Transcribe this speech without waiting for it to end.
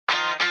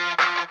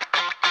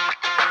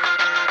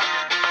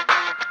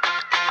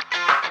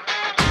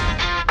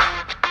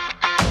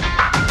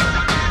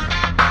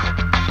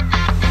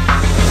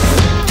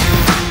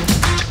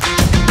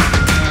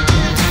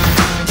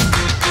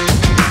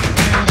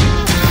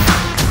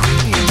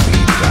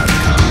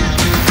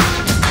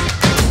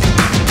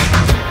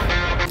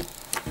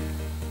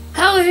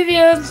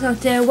Adam, so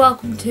today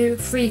welcome to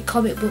Free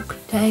Comic Book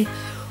Day.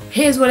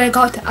 Here's what I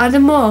got to add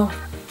more.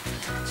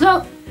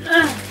 So,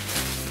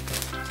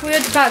 we're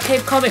at the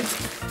Batcave Comics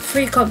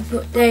Free Comic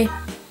Book Day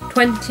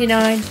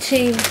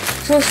 2019.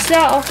 So we'll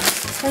start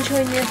off by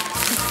showing you the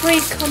free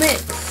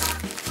comics.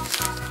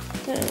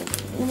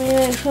 Let me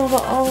make sure I've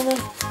got all the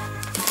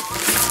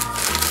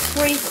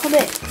free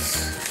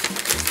comics.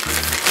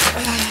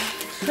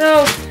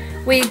 So,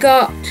 we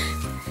got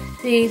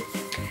the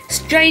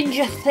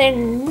Stranger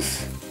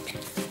Things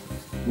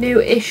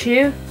new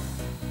issue.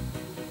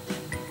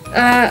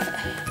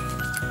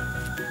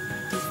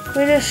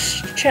 We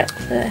just check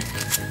this.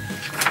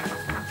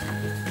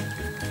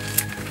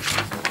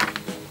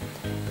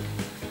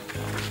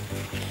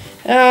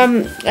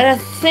 And I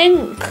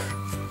think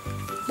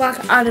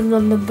Black Adam's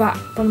on the back,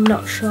 but I'm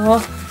not sure.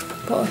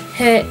 But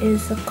here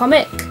is the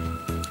comic.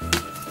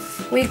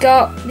 We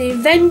got the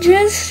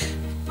Avengers.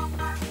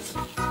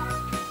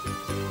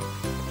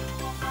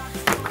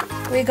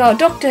 We got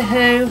Doctor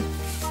Who.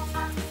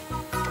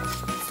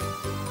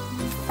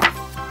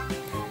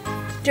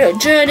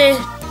 Journey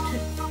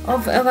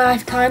of a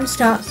Lifetime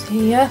starts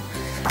here.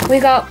 We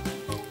got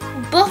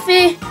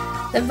Buffy,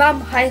 the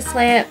Vampire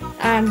Slayer,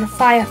 and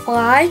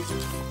Firefly.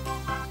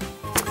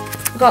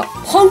 We got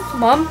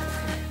Pokemon,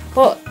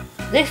 but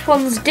this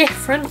one's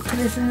different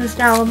because it's in the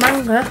style of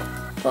manga.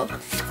 Look,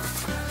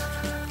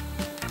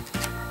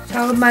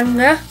 style of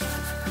manga.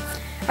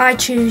 I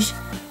choose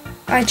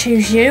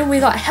you. We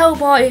got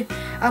Hellboy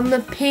and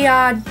the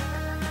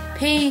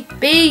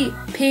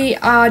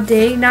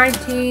PBPRD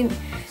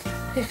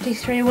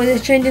 1953 with the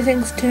Stranger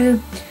Things 2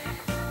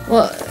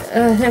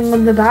 thing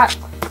on the back.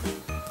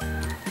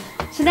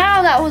 So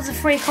now that was the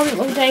free comic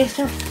book day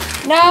stuff.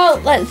 Now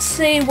let's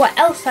see what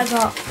else I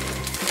got.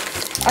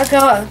 I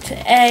got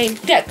a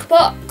deck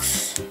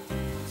box.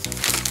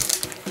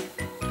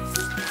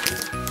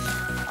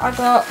 I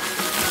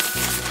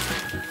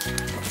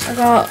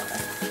got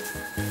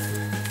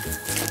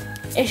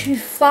issue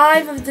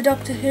 5 of the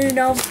Doctor Who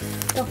novel,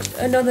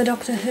 another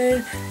Doctor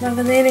Who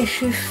magazine,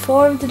 issue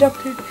 4 of the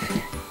Doctor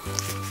Who,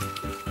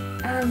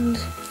 and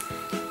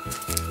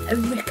a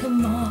Rick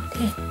and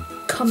Morty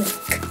comic.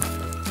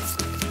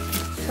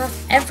 So that's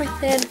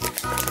everything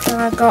that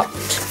I got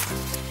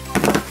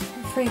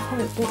for Free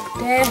Comic Book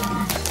Day.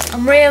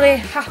 I'm really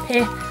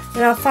happy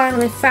that I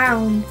finally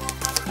found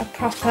a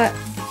proper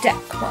deck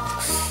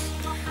box.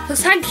 So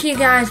thank you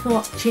guys for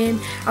watching.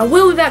 I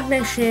will be back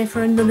next year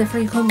for another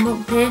Free Comic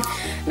Book Day.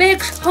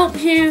 Hope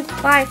you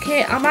like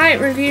it. I might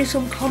review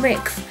some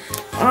comics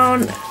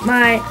on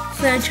my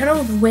third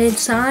channel, The Weird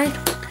Side.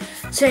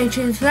 Stay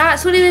tuned for that.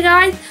 So anyway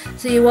guys,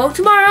 see you all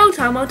tomorrow.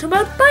 Time out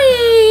about.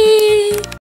 Bye!